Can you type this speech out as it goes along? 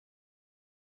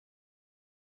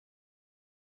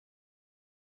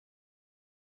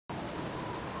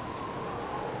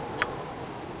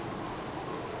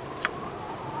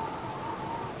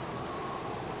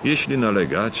Jeśli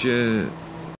nalegacie...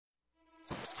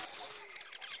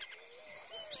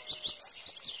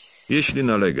 Jeśli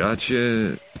nalegacie...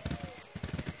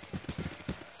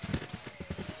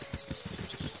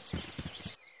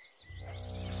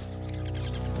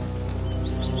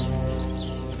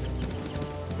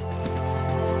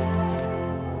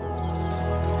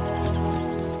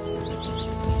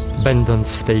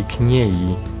 Będąc w tej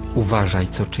kniei, uważaj,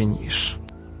 co czynisz.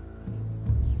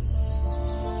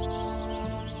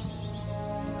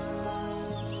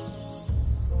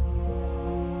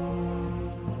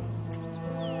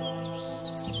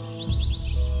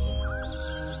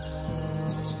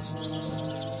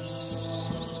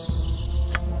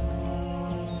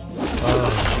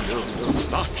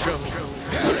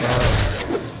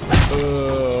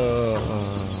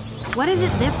 What is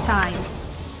it this time?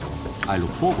 I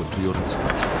look forward to your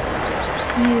instruction.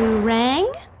 You rang?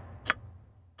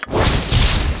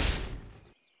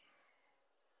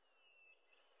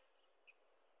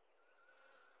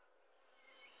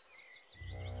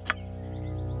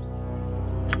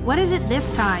 What is it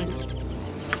this time?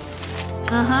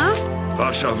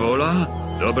 Wasza wola?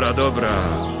 Dobra, dobra.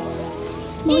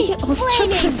 Moje ostrze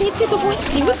przybicie do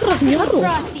właściwych rozmiarów.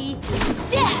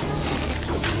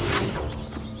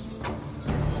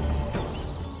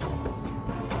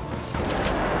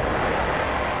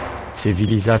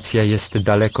 Cywilizacja jest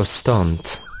daleko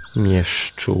stąd,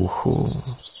 mieszczuchu.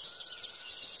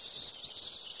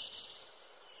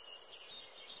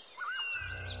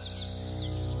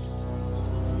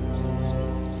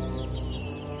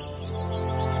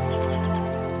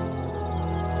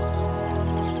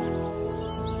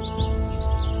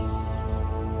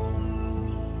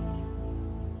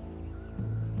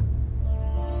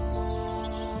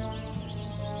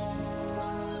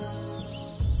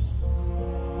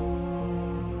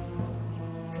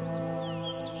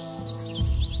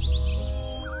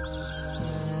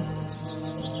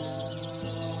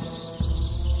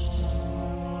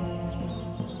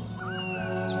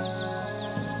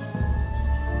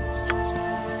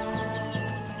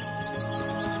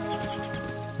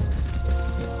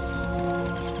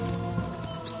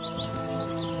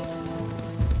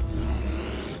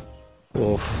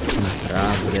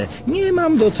 Naprawdę, nie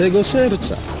mam do tego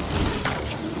serca.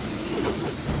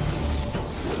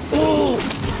 O!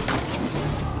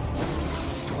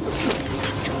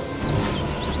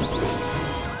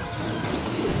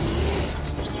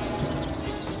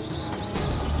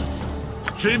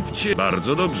 Szybciej!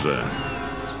 Bardzo dobrze.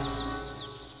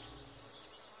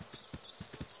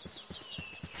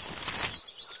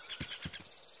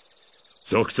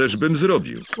 Co chcesz, bym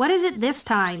zrobił? What is it this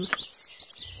time?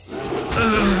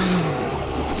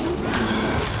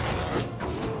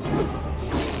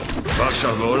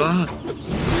 Wasza wola?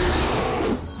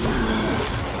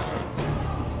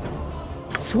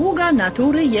 Sługa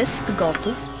natury jest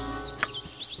gotów.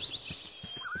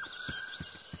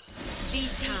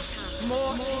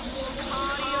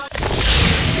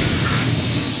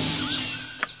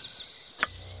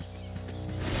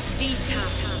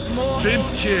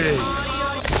 Szybciej!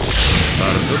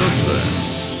 Bardzo dobrze.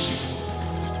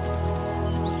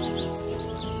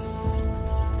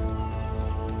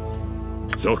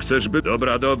 Co chcesz, by...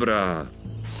 Dobra, dobra.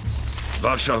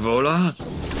 Wasza wola?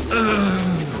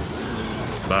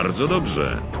 Bardzo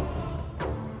dobrze.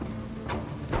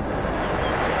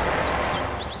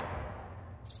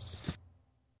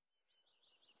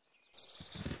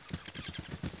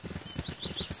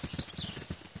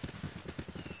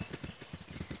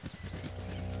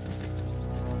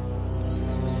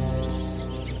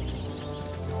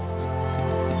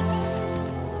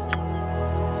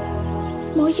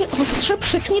 Moje ostrze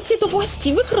przyknie cię do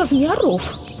właściwych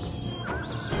rozmiarów.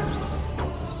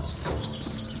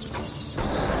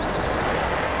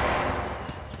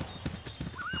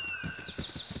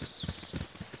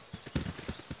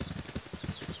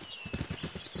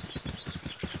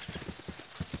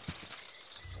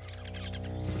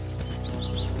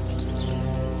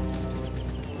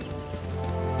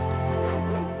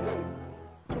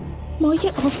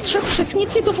 Moje ostrze przyknie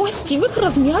cię do właściwych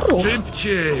rozmiarów.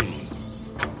 Szybciej!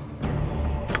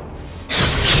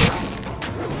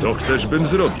 Co chcesz, bym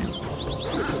zrobił?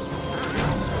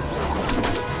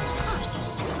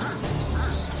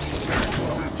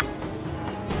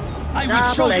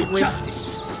 Zapoległy.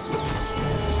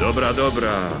 Dobra,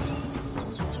 dobra.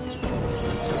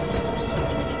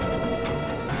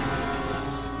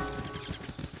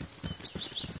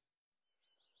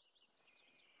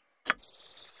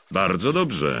 Bardzo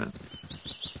dobrze.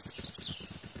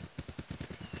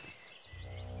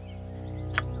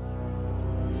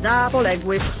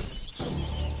 Zapoległy.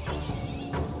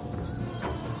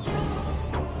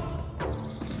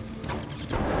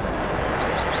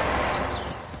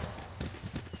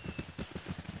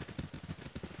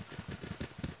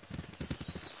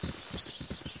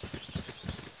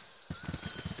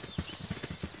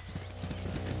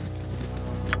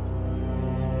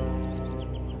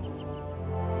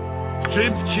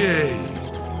 Szybciej!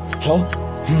 Co?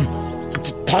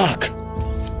 Tak.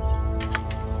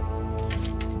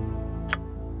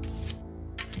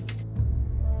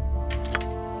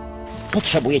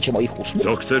 Potrzebujecie moich usług?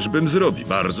 Co chcesz, bym zrobił?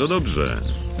 Bardzo dobrze.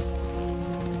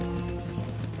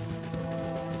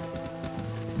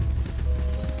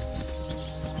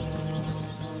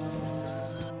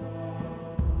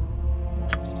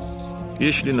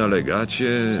 Jeśli nalegacie...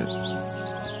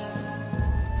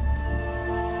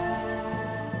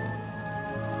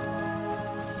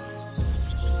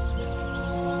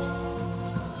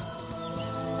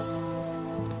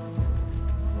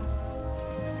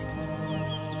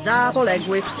 Za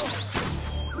poległych.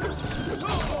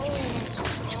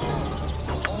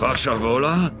 Wasza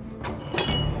wola?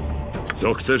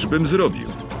 Co chcesz, bym zrobił?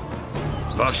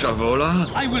 Wasza wola?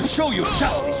 I will show you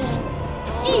justice!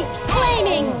 Eat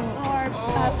flaming!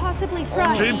 Or possibly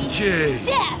frosty. Szybciej!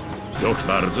 Death! Co?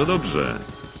 Bardzo dobrze.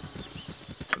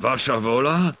 Wasza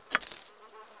wola?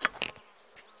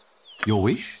 Your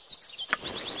wish?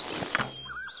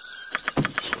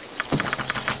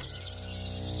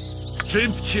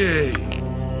 Szybciej!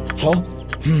 Co?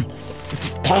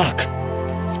 Tak.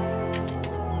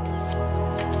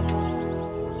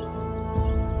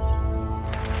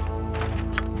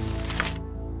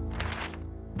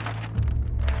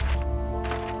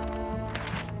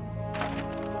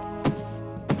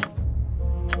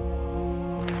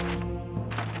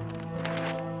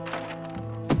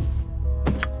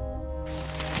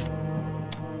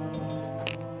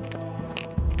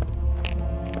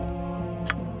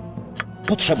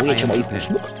 Potrzebujecie moich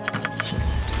usług?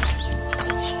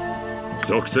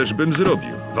 Co chcesz, bym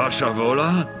zrobił? Wasza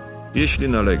wola? Jeśli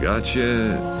nalegacie...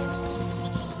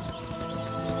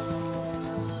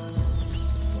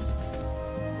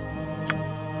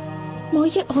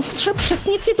 Moje ostrze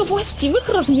przytniec je do właściwych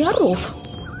rozmiarów.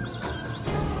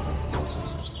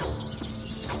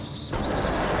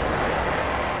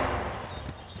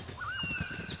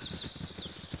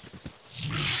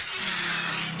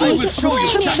 Moje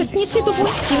ostrze przytniec je do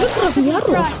właściwych rozmiarów.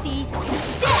 Frosty.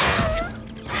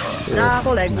 Za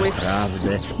poległych.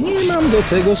 Naprawdę, nie mam do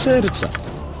tego serca.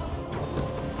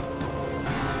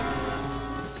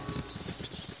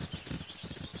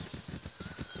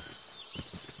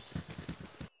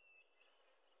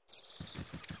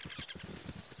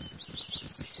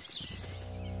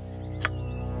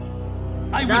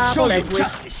 I will Za show you poległych.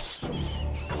 justice!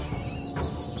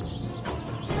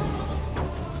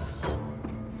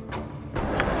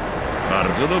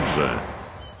 Bardzo dobrze.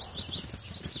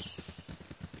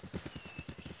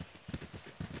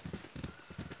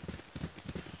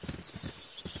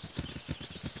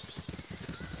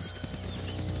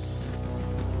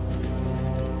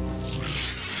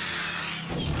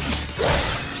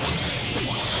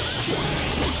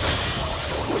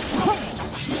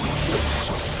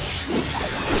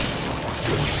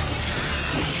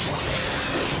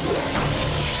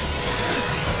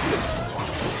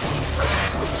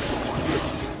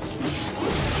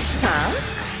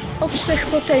 O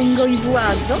wszechpotęgo i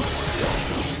władzo.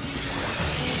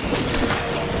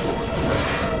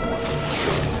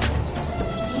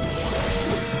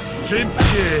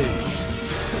 Szybciej!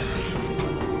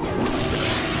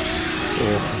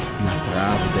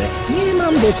 Naprawdę, nie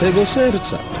mam do tego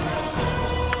serca.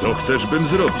 Co chcesz, bym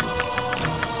zrobił?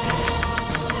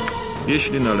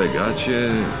 Jeśli nalegacie...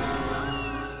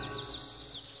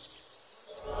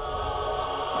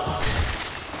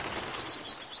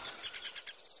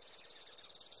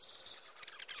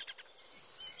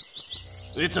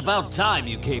 It's about time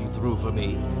you came through for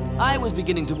me. I was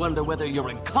beginning to wonder whether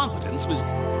your incompetence was...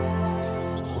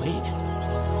 Wait.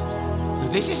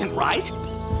 This isn't right.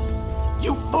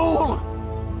 You fool!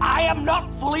 I am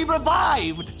not fully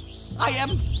revived. I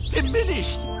am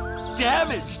diminished,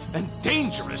 damaged, and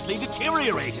dangerously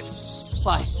deteriorated.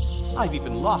 Why, I've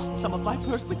even lost some of my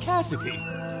perspicacity.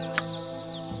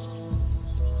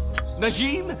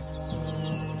 Najim?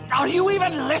 Are you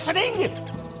even listening?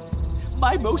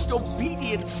 My most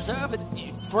obedient servant,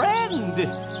 friend!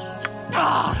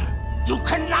 Ah, you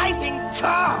conniving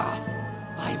cur!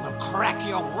 I will crack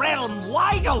your realm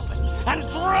wide open and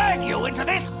drag you into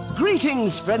this...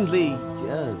 Greetings, friendly,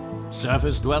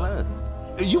 surface dweller.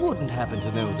 You wouldn't happen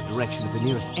to know the direction of the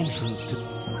nearest entrance to...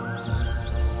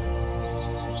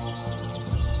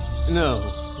 No,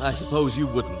 I suppose you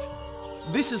wouldn't.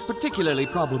 This is particularly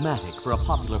problematic for a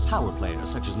popular power player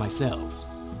such as myself.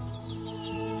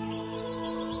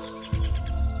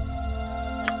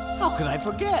 How could I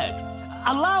forget?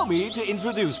 Allow me to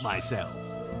introduce myself.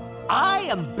 I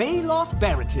am Bailoff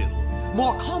Baratil,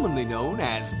 more commonly known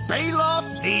as Bailoff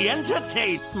the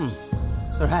Entertainer.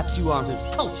 Perhaps you aren't as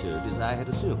cultured as I had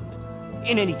assumed.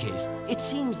 In any case, it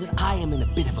seems that I am in a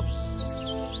bit of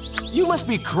a... You must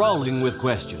be crawling with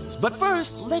questions, but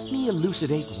first, let me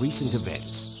elucidate recent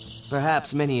events.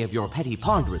 Perhaps many of your petty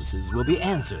ponderances will be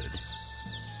answered.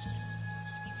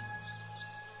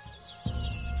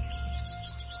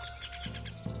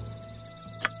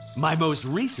 My most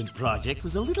recent project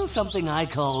was a little something I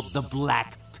called the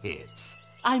Black Pits.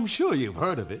 I'm sure you've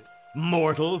heard of it.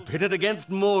 Mortal pitted against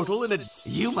mortal in a...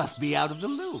 You must be out of the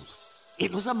loop.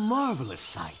 It was a marvelous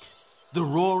sight. The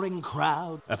roaring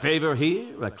crowd, a favor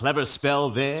here, a clever spell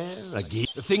there,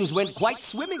 things went quite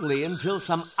swimmingly until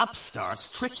some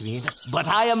upstarts tricked me. But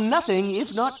I am nothing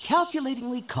if not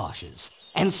calculatingly cautious.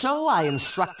 And so I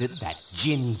instructed that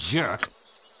gin jerk...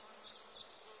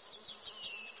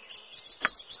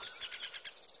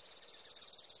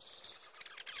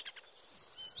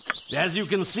 As you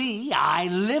can see, I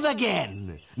live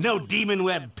again. No demon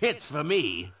web pits for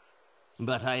me.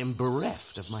 But I am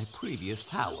bereft of my previous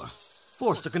power.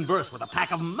 Forced to converse with a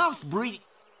pack of mouth-breathing...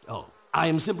 Oh, I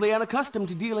am simply unaccustomed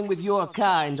to dealing with your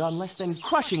kind on less than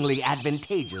crushingly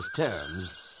advantageous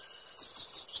terms.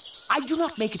 I do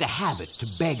not make it a habit to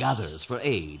beg others for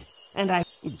aid, and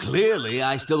Clearly,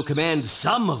 I still command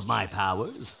some of my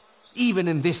powers. Even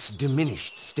in this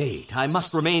diminished state, I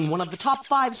must remain one of the top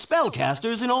 5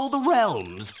 spellcasters in all the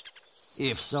realms.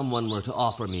 If someone were to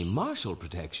offer me martial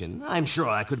protection, I'm sure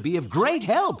I could be of great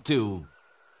help to...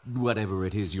 whatever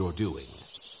it is you're doing.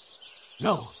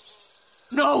 No!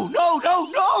 No, no, no,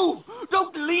 no!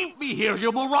 Don't leave me here,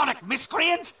 you moronic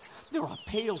miscreant! There are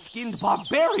pale-skinned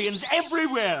barbarians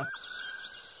everywhere!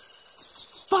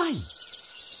 Fine.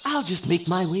 I'll just make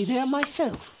my way there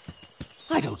myself.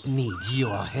 I don't need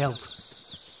your help.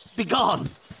 Begone!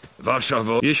 Wasza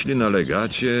wola. Jeśli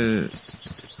nalegacie...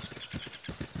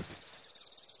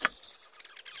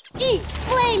 Eat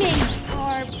flaming,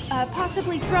 or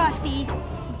possibly frosty,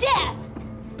 death!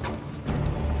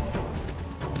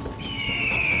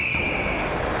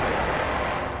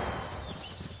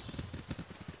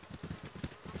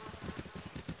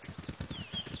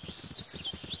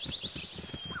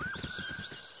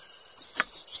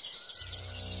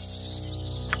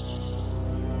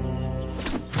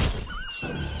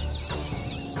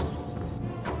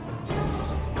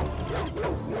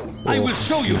 I will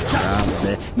show you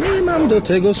justice. Nie mam do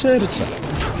tego serca.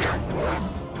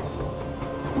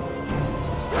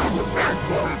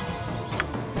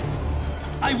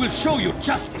 I will show you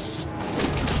justice.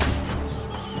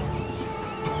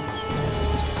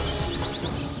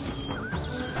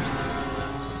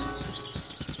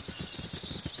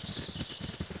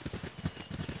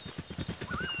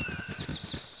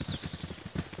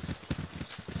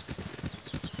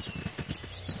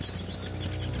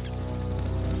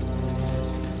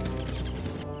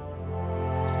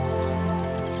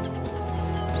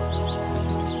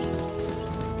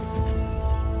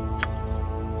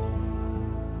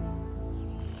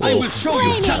 I will show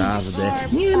you justice.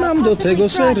 Naprawdę, nie mam do tego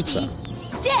serca.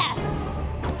 Death!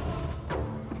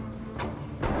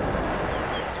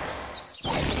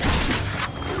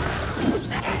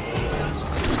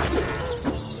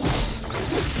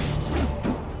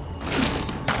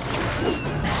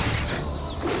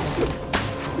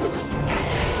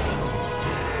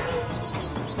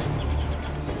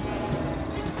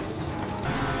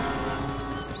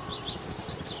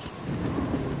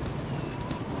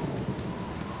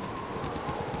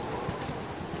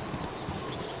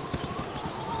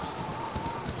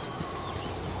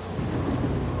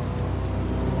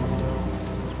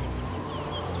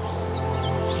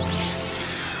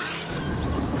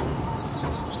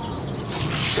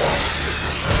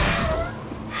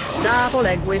 Za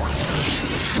poległych.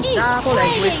 Za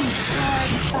poległych.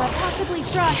 Or possibly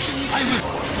frosty. I will...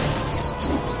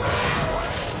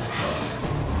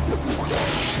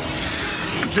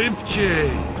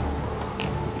 Szybciej!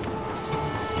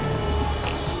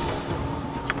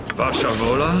 Wasza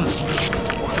wola?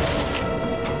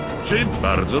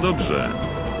 Bardzo dobrze.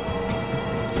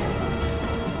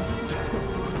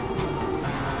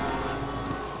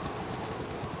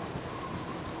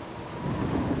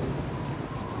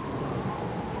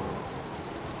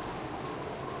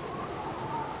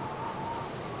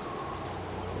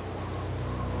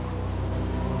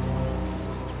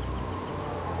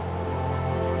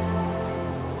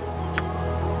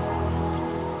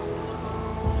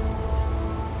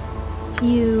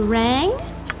 You rang?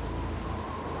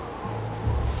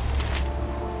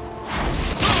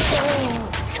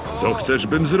 Co chcesz,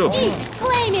 bym zrobił? Eat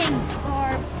flaming,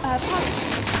 or possibly...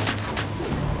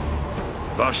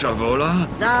 Wasza wola?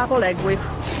 Za poległych.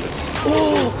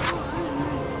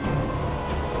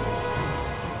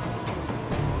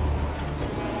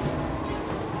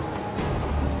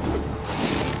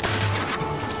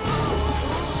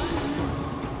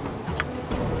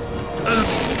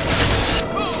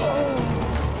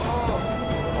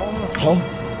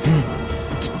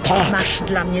 Masz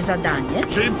dla mnie zadanie?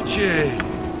 Szybciej!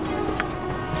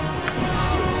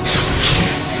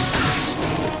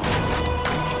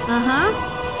 Uh-huh.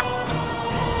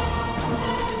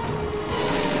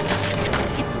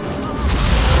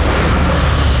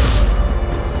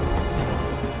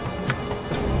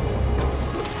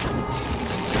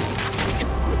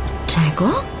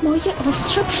 Czego? Moje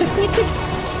ostrze przytnicy...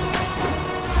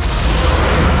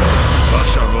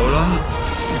 Wasza wola?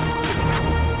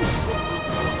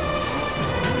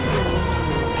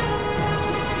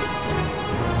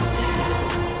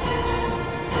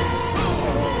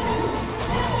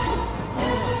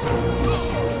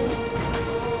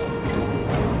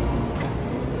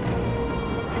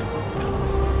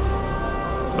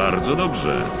 Bardzo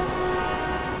dobrze.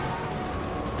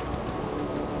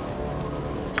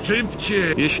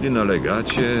 Szybciej! Jeśli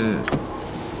nalegacie...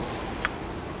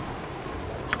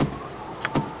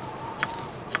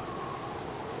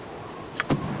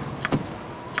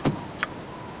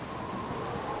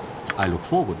 I look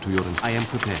forward to your... I am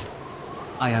prepared.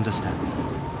 I understand.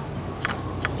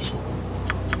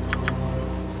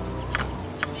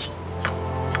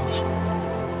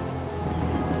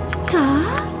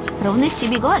 Równy z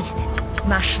ciebie gość.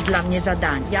 Masz dla mnie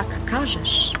zadanie. Jak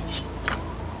każesz.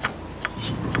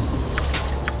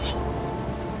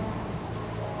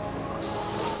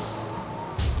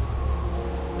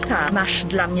 Tak, masz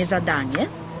dla mnie zadanie?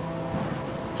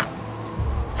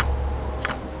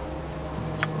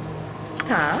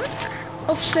 Tak?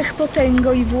 O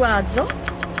wszechpotęgo i władzo?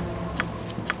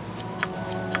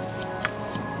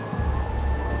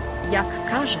 Jak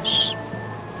każesz.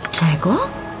 Czego?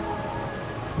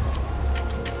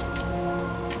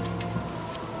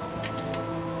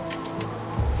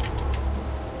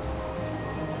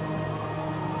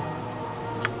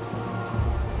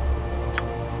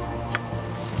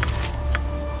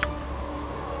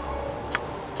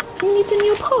 Mnie to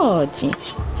nie obchodzi.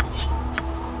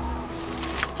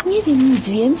 Nie wiem nic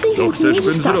więcej, Co więc mnie chcesz,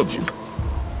 bym zostawcie.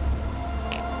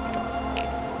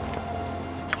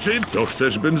 zrobił? Co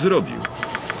chcesz, bym zrobił?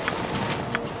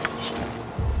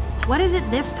 What is it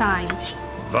this time?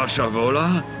 Wasza wola?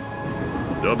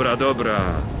 Dobra, dobra.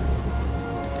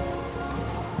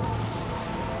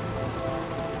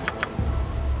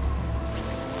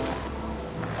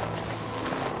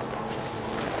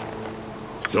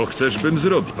 Co chcesz, bym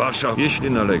zrobił? Wasza...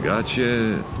 Jeśli nalegacie...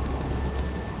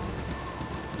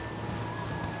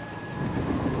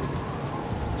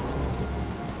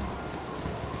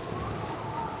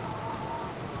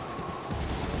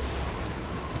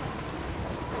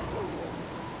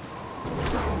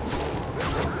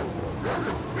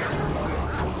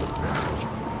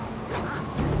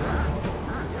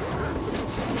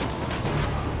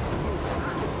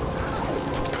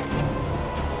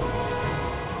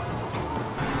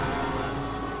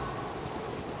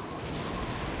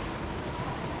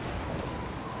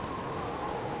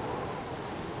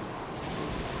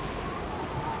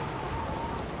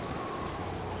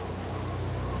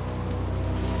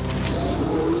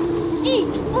 Eat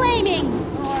flaming,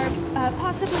 or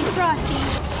possibly frosty,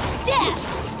 death!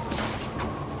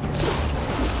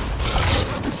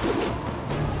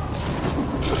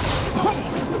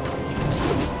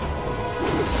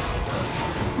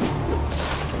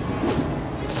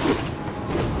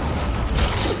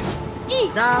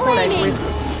 Eat Zapoległy.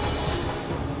 flaming!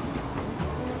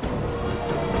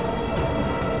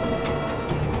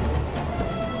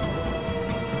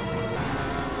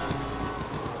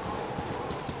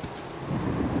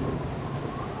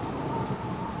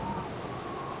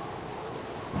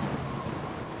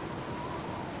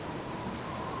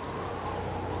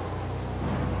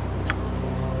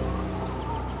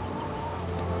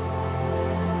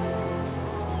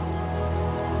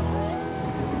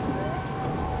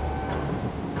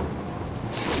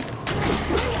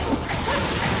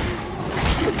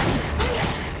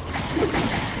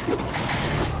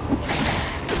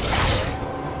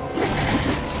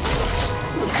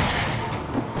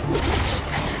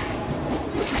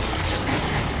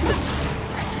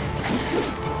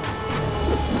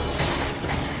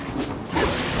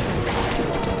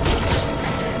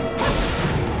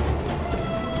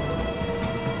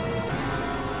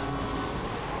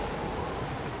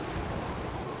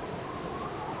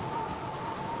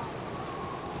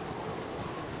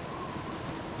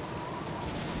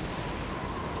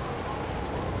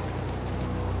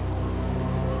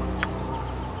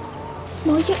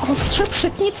 Moje ostrze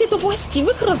przytnie cię do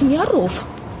właściwych rozmiarów.